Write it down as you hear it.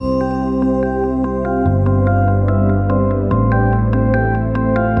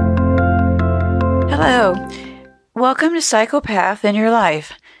Hello. Welcome to Psychopath in Your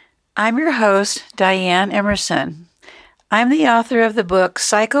Life. I'm your host, Diane Emerson. I'm the author of the book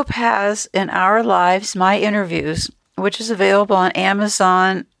Psychopaths in Our Lives, My Interviews, which is available on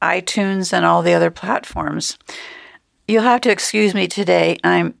Amazon, iTunes, and all the other platforms. You'll have to excuse me today.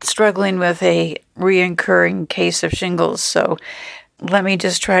 I'm struggling with a reoccurring case of shingles, so let me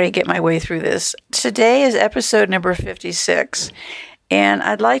just try to get my way through this. Today is episode number 56, and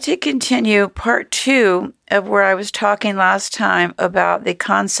I'd like to continue part 2 of where I was talking last time about the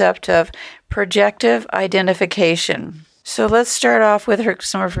concept of projective identification. So let's start off with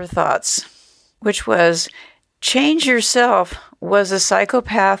some of her thoughts, which was, change yourself was a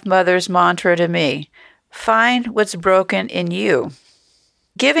psychopath mother's mantra to me. Find what's broken in you.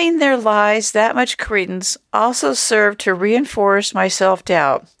 Giving their lies that much credence also served to reinforce my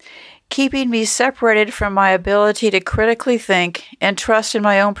self-doubt, keeping me separated from my ability to critically think and trust in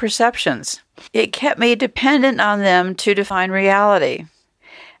my own perceptions. It kept me dependent on them to define reality.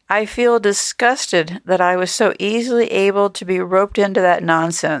 I feel disgusted that I was so easily able to be roped into that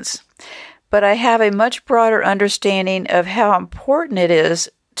nonsense, but I have a much broader understanding of how important it is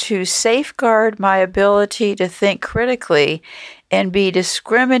to safeguard my ability to think critically and be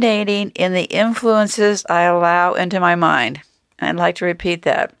discriminating in the influences I allow into my mind. I'd like to repeat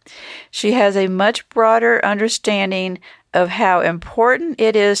that. She has a much broader understanding of how important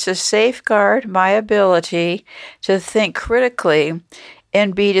it is to safeguard my ability to think critically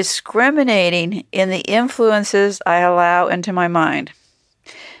and be discriminating in the influences I allow into my mind.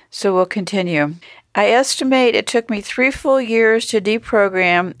 So we'll continue. I estimate it took me 3 full years to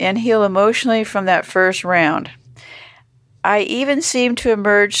deprogram and heal emotionally from that first round. I even seemed to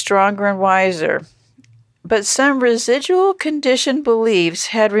emerge stronger and wiser, but some residual conditioned beliefs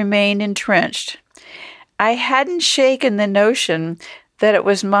had remained entrenched. I hadn't shaken the notion that it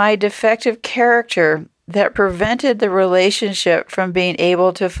was my defective character that prevented the relationship from being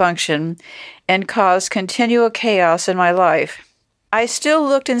able to function and caused continual chaos in my life. I still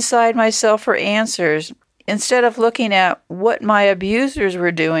looked inside myself for answers instead of looking at what my abusers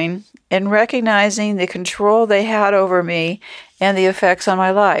were doing and recognizing the control they had over me and the effects on my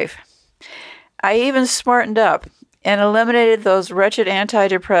life. I even smartened up and eliminated those wretched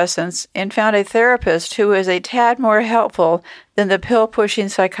antidepressants and found a therapist who was a tad more helpful than the pill-pushing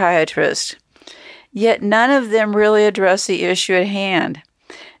psychiatrist. Yet none of them really addressed the issue at hand.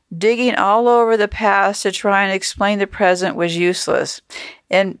 Digging all over the past to try and explain the present was useless,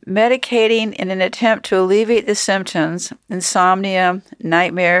 and medicating in an attempt to alleviate the symptoms, insomnia,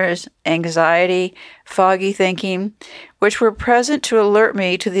 nightmares, anxiety, foggy thinking, which were present to alert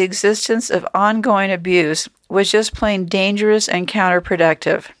me to the existence of ongoing abuse, was just plain dangerous and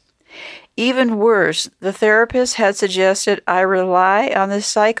counterproductive. Even worse, the therapist had suggested I rely on the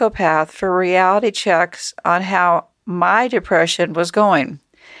psychopath for reality checks on how my depression was going.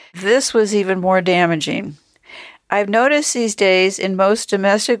 This was even more damaging. I've noticed these days in most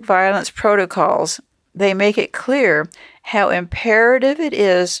domestic violence protocols, they make it clear how imperative it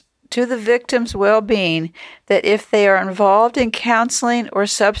is to the victim's well-being that if they are involved in counseling or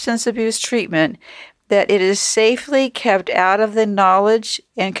substance abuse treatment, that it is safely kept out of the knowledge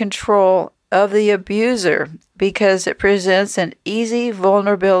and control of the abuser because it presents an easy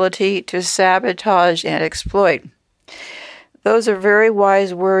vulnerability to sabotage and exploit. Those are very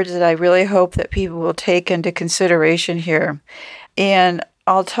wise words that I really hope that people will take into consideration here. And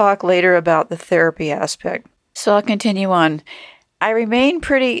I'll talk later about the therapy aspect. So I'll continue on. I remained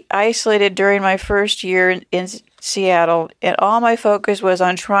pretty isolated during my first year in Seattle, and all my focus was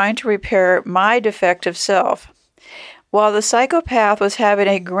on trying to repair my defective self. While the psychopath was having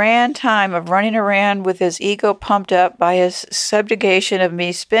a grand time of running around with his ego pumped up by his subjugation of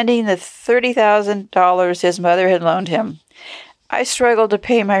me spending the $30,000 his mother had loaned him, I struggled to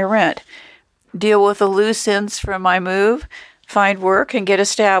pay my rent, deal with the loose ends from my move, find work, and get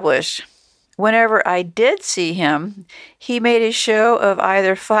established. Whenever I did see him, he made a show of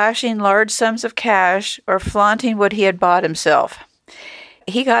either flashing large sums of cash or flaunting what he had bought himself.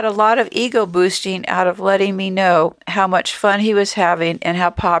 He got a lot of ego boosting out of letting me know how much fun he was having and how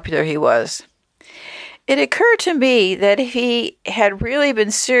popular he was. It occurred to me that if he had really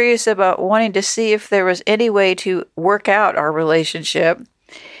been serious about wanting to see if there was any way to work out our relationship,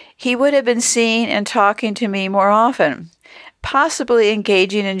 he would have been seeing and talking to me more often, possibly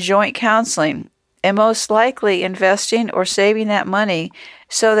engaging in joint counseling, and most likely investing or saving that money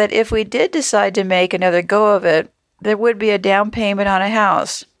so that if we did decide to make another go of it, there would be a down payment on a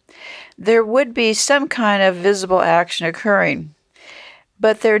house. There would be some kind of visible action occurring.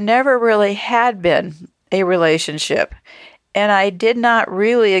 But there never really had been a relationship, and I did not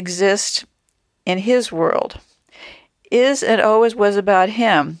really exist in his world. Is and always was about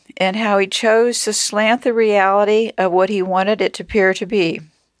him and how he chose to slant the reality of what he wanted it to appear to be.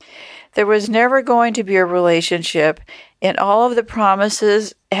 There was never going to be a relationship, and all of the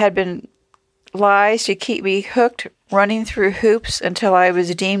promises had been lies to keep me hooked, running through hoops until I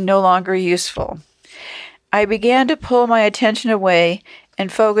was deemed no longer useful. I began to pull my attention away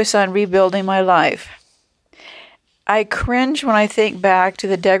and focus on rebuilding my life. I cringe when I think back to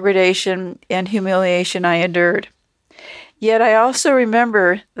the degradation and humiliation I endured. Yet I also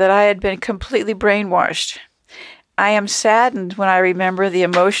remember that I had been completely brainwashed. I am saddened when I remember the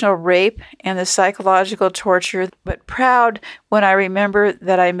emotional rape and the psychological torture, but proud when I remember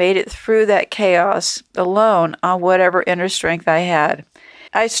that I made it through that chaos alone on whatever inner strength I had.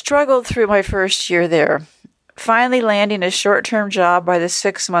 I struggled through my first year there, finally landing a short-term job by the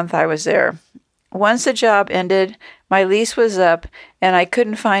 6th month I was there. Once the job ended, my lease was up, and I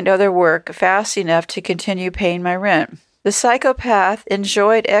couldn't find other work fast enough to continue paying my rent. The psychopath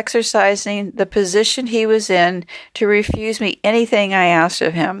enjoyed exercising the position he was in to refuse me anything I asked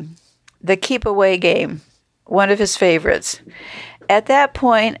of him. The keep-away game, one of his favorites. At that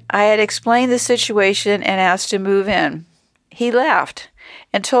point, I had explained the situation and asked to move in. He laughed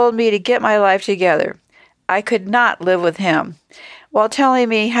and told me to get my life together. I could not live with him, while telling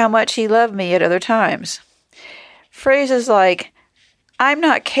me how much he loved me at other times. Phrases like, "I'm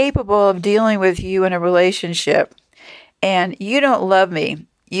not capable of dealing with you in a relationship," and "you don't love me.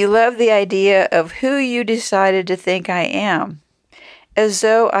 You love the idea of who you decided to think I am," as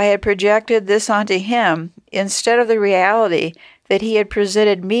though I had projected this onto him instead of the reality that he had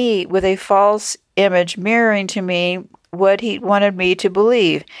presented me with a false image mirroring to me what he wanted me to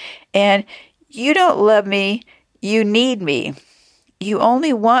believe. And "you don't love me, you need me. You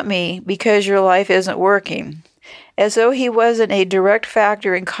only want me because your life isn't working," as though he wasn't a direct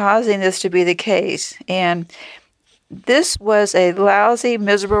factor in causing this to be the case. And this was a lousy,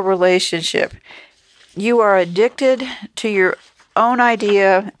 miserable relationship. You are addicted to your own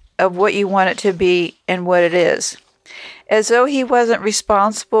idea of what you want it to be and what it is, as though he wasn't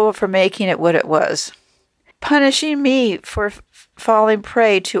responsible for making it what it was, punishing me for falling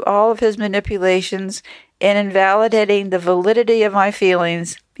prey to all of his manipulations and invalidating the validity of my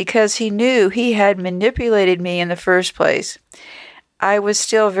feelings because he knew he had manipulated me in the first place. I was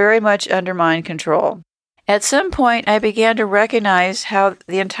still very much under mind control. At some point, I began to recognize how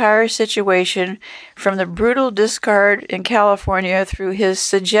the entire situation, from the brutal discard in California through his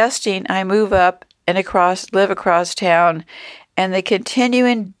suggesting I move up and live across town, and the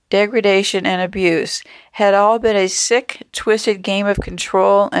continuing degradation and abuse, had all been a sick, twisted game of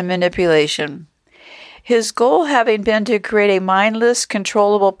control and manipulation. His goal having been to create a mindless,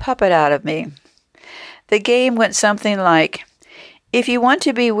 controllable puppet out of me. The game went something like, "If you want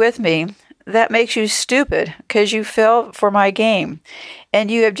to be with me, that makes you stupid because you fell for my game,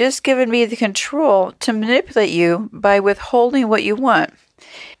 and you have just given me the control to manipulate you by withholding what you want.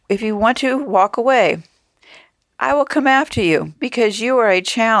 If you want to walk away, I will come after you because you are a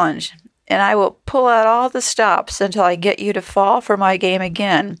challenge, and I will pull out all the stops until I get you to fall for my game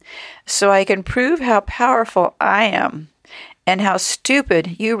again, so I can prove how powerful I am and how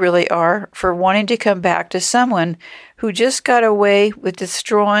stupid you really are for wanting to come back to someone who just got away with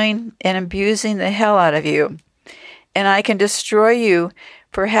destroying and abusing the hell out of you. And I can destroy you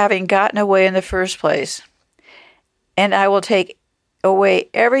for having gotten away in the first place. And I will take away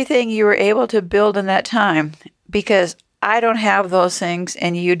everything you were able to build in that time because I don't have those things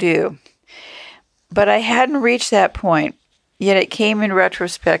and you do." But I hadn't reached that point, yet it came in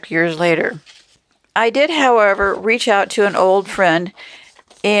retrospect years later. I did, however, reach out to an old friend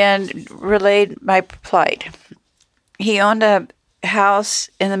and relayed my plight. He owned a house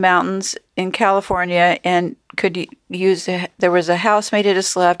in the mountains in California and could use there was a housemate had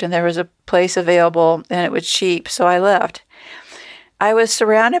just left and there was a place available and it was cheap, so I left. I was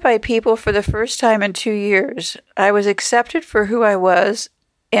surrounded by people for the first time in 2 years. I was accepted for who I was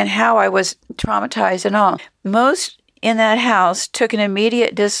and how I was traumatized and all. Most in that house took an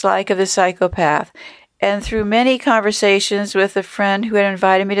immediate dislike of the psychopath, and through many conversations with the friend who had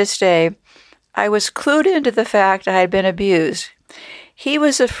invited me to stay, I was clued into the fact I had been abused. He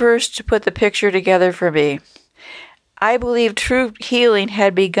was the first to put the picture together for me. I believe true healing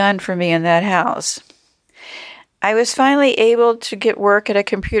had begun for me in that house. I was finally able to get work at a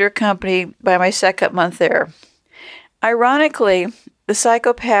computer company by my 2nd month there. Ironically, the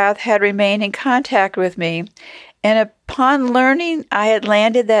psychopath had remained in contact with me, and upon learning I had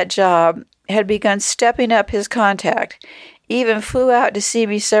landed that job, had begun stepping up his contact, even flew out to see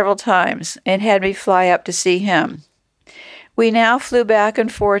me several times, and had me fly up to see him. We now flew back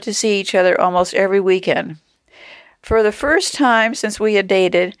and forth to see each other almost every weekend. For the first time since we had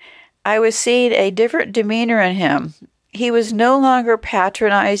dated, I was seeing a different demeanor in him. He was no longer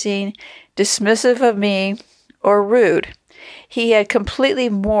patronizing, dismissive of me, or rude. He had completely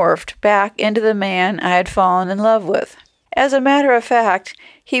morphed back into the man I had fallen in love with. As a matter of fact,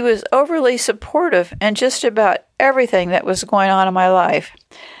 he was overly supportive in just about everything that was going on in my life,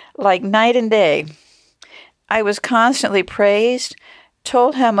 like night and day. I was constantly praised,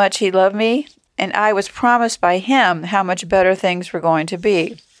 told how much he loved me, and I was promised by him how much better things were going to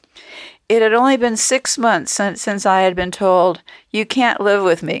be. It had only been 6 months since I had been told, "You can't live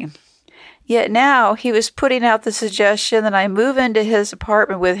with me." Yet now he was putting out the suggestion that I move into his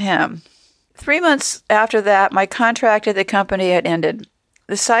apartment with him. 3 months after that, my contract at the company had ended.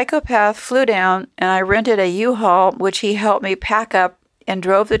 The psychopath flew down, and I rented a U-Haul, which he helped me pack up and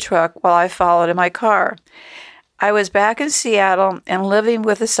drove the truck while I followed in my car. I was back in Seattle and living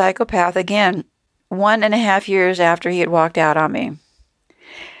with the psychopath again, 1.5 years after he had walked out on me.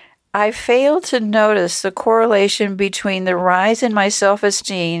 I failed to notice the correlation between the rise in my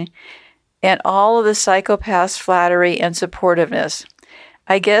self-esteem and all of the psychopath's flattery and supportiveness.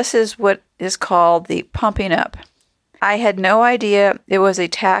 I guess is what is called the pumping up. I had no idea it was a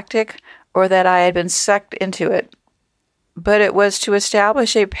tactic or that I had been sucked into it, but it was to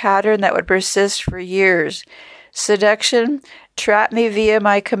establish a pattern that would persist for years. Seduction trapped me via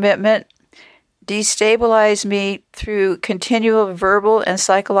my commitment, destabilized me through continual verbal and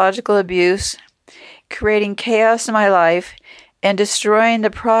psychological abuse, creating chaos in my life, and destroying the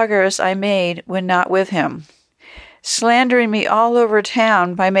progress I made when not with him, slandering me all over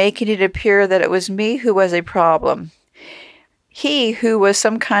town by making it appear that it was me who was a problem. He, who was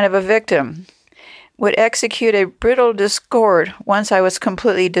some kind of a victim, would execute a brutal discord once I was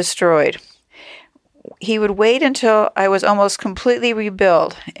completely destroyed. He would wait until I was almost completely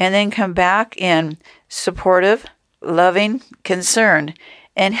rebuilt and then come back in supportive, loving, concerned,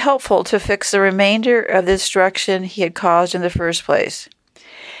 and helpful to fix the remainder of the destruction he had caused in the first place.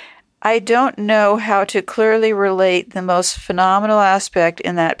 I don't know how to clearly relate the most phenomenal aspect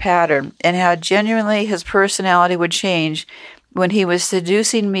in that pattern and how genuinely his personality would change when he was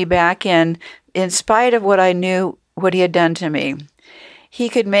seducing me back in spite of what I knew what he had done to me. He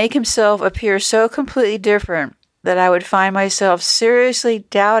could make himself appear so completely different that I would find myself seriously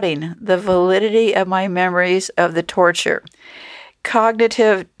doubting the validity of my memories of the torture.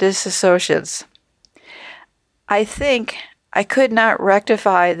 Cognitive dissociations. I think I could not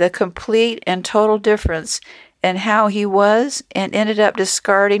rectify the complete and total difference in how he was and ended up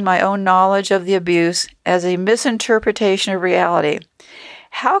discarding my own knowledge of the abuse as a misinterpretation of reality.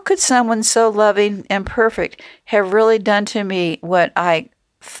 How could someone so loving and perfect have really done to me what I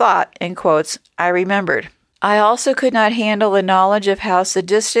thought, in quotes, I remembered? I also could not handle the knowledge of how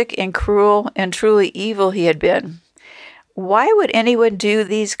sadistic and cruel and truly evil he had been. Why would anyone do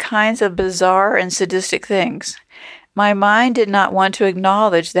these kinds of bizarre and sadistic things? My mind did not want to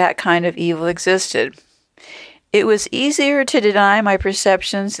acknowledge that kind of evil existed. It was easier to deny my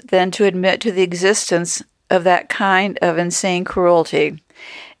perceptions than to admit to the existence of that kind of insane cruelty,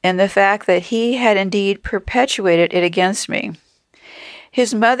 and the fact that he had indeed perpetuated it against me.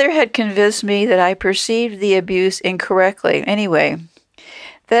 His mother had convinced me that I perceived the abuse incorrectly anyway,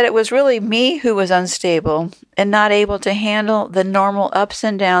 that it was really me who was unstable and not able to handle the normal ups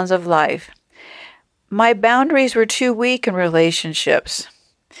and downs of life. My boundaries were too weak in relationships,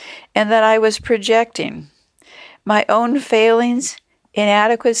 and that I was projecting my own failings,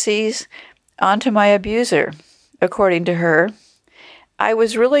 inadequacies onto my abuser, according to her. I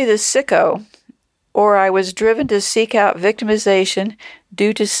was really the sicko, or I was driven to seek out victimization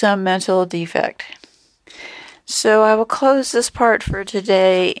due to some mental defect. So I will close this part for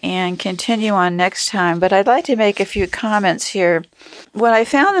today and continue on next time, but I'd like to make a few comments here. What I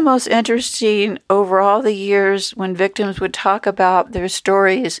found the most interesting over all the years when victims would talk about their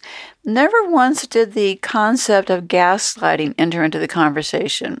stories, never once did the concept of gaslighting enter into the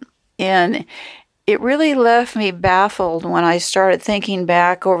conversation. And it really left me baffled when I started thinking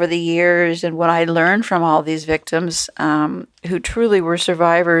back over the years and what I learned from all these victims who truly were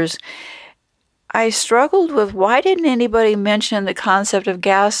survivors. I struggled with why didn't anybody mention the concept of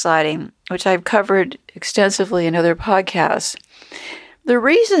gaslighting, which I've covered extensively in other podcasts. The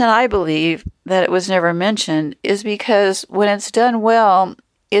reason I believe that it was never mentioned is because when it's done well,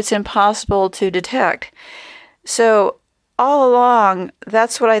 it's impossible to detect. So all along,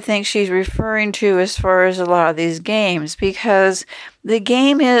 that's what I think she's referring to as far as a lot of these games, because the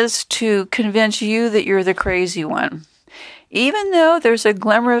game is to convince you that you're the crazy one. Even though there's a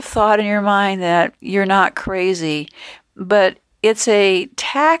glimmer of thought in your mind that you're not crazy, but it's a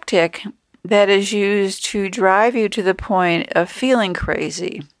tactic that is used to drive you to the point of feeling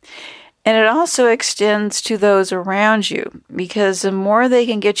crazy. And it also extends to those around you, because the more they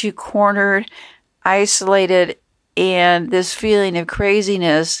can get you cornered, isolated, and this feeling of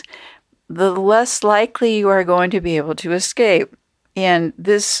craziness, the less likely you are going to be able to escape. And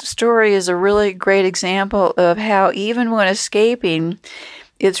this story is a really great example of how even when escaping,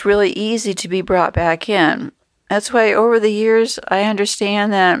 it's really easy to be brought back in. That's why over the years, I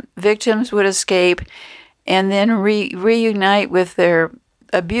understand that victims would escape and then reunite with their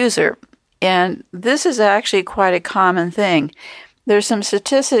abuser. And this is actually quite a common thing. There's some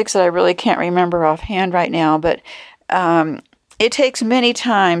statistics that I really can't remember offhand right now, but it takes many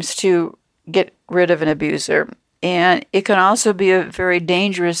times to get rid of an abuser. And it can also be a very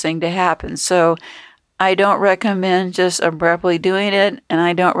dangerous thing to happen. So I don't recommend just abruptly doing it, and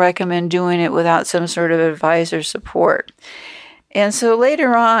I don't recommend doing it without some sort of advice or support. And so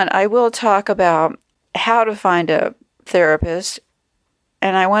later on, I will talk about how to find a therapist.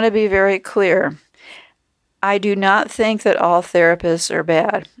 And I want to be very clear. I do not think that all therapists are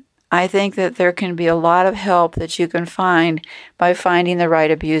bad. I think that there can be a lot of help that you can find by finding the right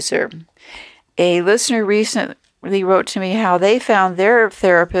abuser. A listener recently wrote to me how they found their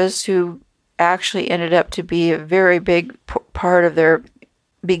therapist, who actually ended up to be a very big part of their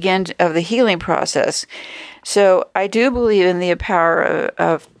of the healing process. So I do believe in the power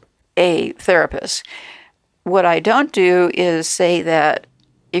of a therapist. What I don't do is say that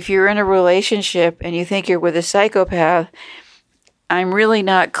if you're in a relationship and you think you're with a psychopath, I'm really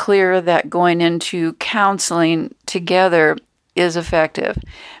not clear that going into counseling together is effective.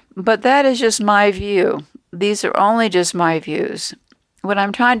 But that is just my view. These are only just my views. What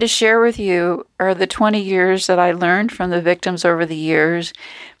I'm trying to share with you are the 20 years that I learned from the victims over the years,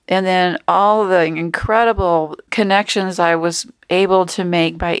 and then all the incredible connections I was able to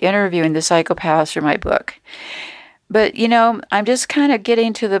make by interviewing the psychopaths for my book. But, I'm just kind of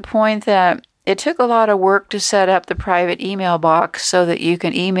getting to the point that it took a lot of work to set up the private email box so that you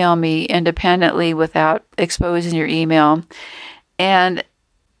can email me independently without exposing your email. And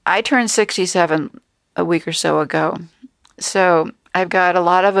I turned 67 a week or so ago. So I've got a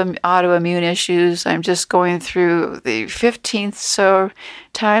lot of autoimmune issues. I'm just going through the 15th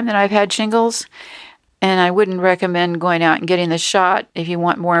time that I've had shingles. And I wouldn't recommend going out and getting the shot. If you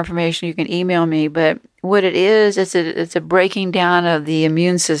want more information, you can email me. But what it is, it's a breaking down of the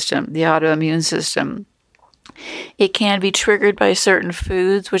immune system, the autoimmune system. It can be triggered by certain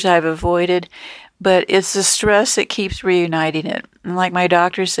foods, which I've avoided, but it's the stress that keeps reuniting it. And like my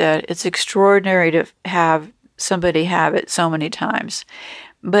doctor said, it's extraordinary to have somebody have it so many times.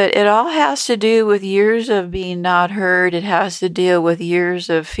 But it all has to do with years of being not heard. It has to deal with years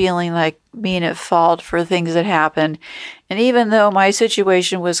of feeling like being at fault for things that happened. And even though my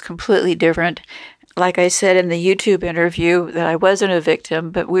situation was completely different, like I said in the YouTube interview, that I wasn't a victim,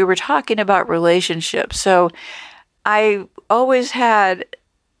 but we were talking about relationships. So I always had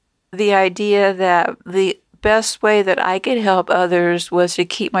the idea that the best way that I could help others was to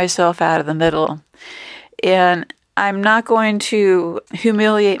keep myself out of the middle. And I'm not going to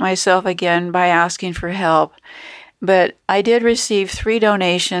humiliate myself again by asking for help, but I did receive 3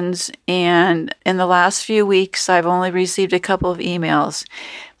 donations, and in the last few weeks, I've only received a couple of emails.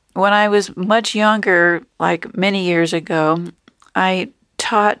 When I was much younger, like many years ago, I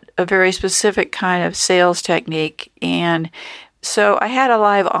taught a very specific kind of sales technique, and so I had a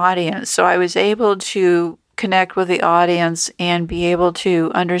live audience, so I was able to connect with the audience and be able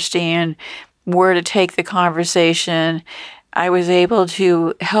to understand where to take the conversation. I was able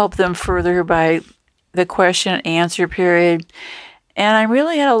to help them further by the question and answer period. And I'm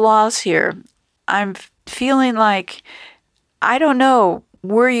really at a loss here. I'm feeling like I don't know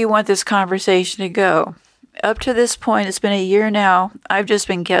where you want this conversation to go. Up to this point, it's been a year now, I've just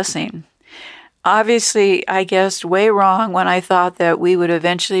been guessing. Obviously, I guessed way wrong when I thought that we would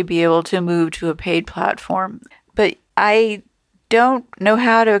eventually be able to move to a paid platform. But I don't know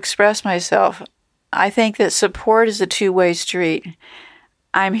how to express myself. I think that support is a two-way street.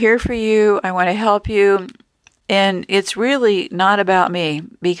 I'm here for you. I want to help you. And it's really not about me,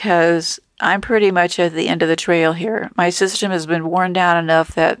 because I'm pretty much at the end of the trail here. My system has been worn down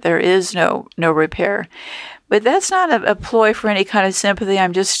enough that there is no repair. But that's not a ploy for any kind of sympathy.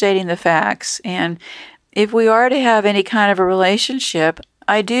 I'm just stating the facts. And if we are to have any kind of a relationship,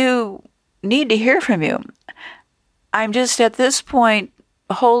 I do need to hear from you. I'm just at this point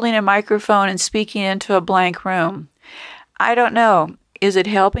holding a microphone and speaking into a blank room. I don't know. Is it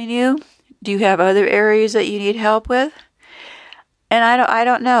helping you? Do you have other areas that you need help with? And I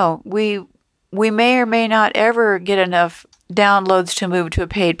don't know. We we may or may not ever get enough downloads to move to a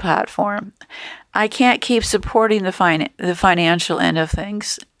paid platform. I can't keep supporting the financial end of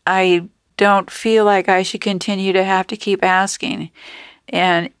things. I don't feel like I should continue to have to keep asking.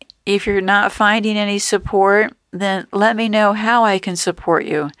 And if you're not finding any support, then let me know how I can support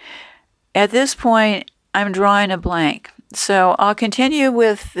you. At this point, I'm drawing a blank. So I'll continue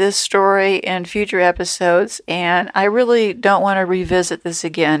with this story in future episodes, and I really don't want to revisit this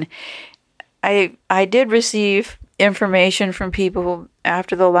again. I did receive information from people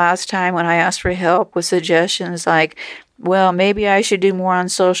after the last time when I asked for help with suggestions like, well, maybe I should do more on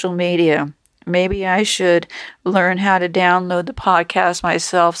social media. Maybe I should learn how to download the podcast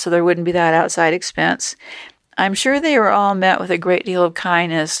myself so there wouldn't be that outside expense. I'm sure they were all met with a great deal of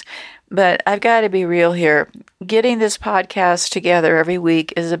kindness, but I've got to be real here. Getting this podcast together every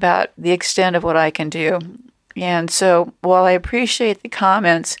week is about the extent of what I can do. And so while I appreciate the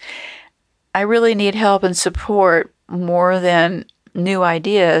comments, I really need help and support more than new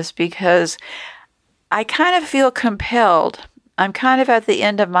ideas, because I kind of feel compelled. I'm kind of at the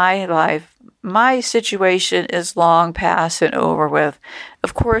end of my life. My situation is long past and over with.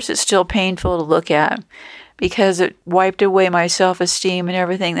 Of course, it's still painful to look at because it wiped away my self-esteem and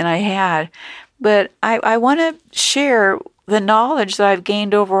everything that I had. But I want to share the knowledge that I've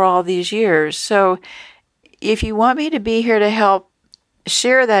gained over all these years. So if you want me to be here to help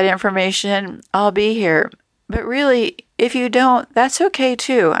share that information, I'll be here. But really, if you don't, that's okay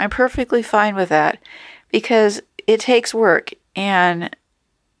too. I'm perfectly fine with that because it takes work. And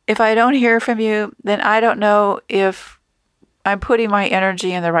if I don't hear from you, then I don't know if I'm putting my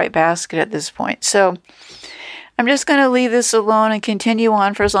energy in the right basket at this point. So I'm just going to leave this alone and continue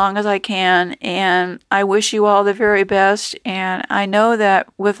on for as long as I can. And I wish you all the very best. And I know that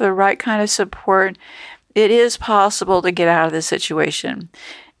with the right kind of support, it is possible to get out of this situation.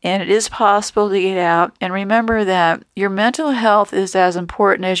 And it is possible to get out. And remember that your mental health is as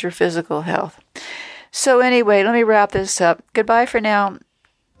important as your physical health. So anyway, let me wrap this up. Goodbye for now.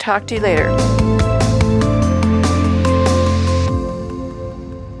 Talk to you later.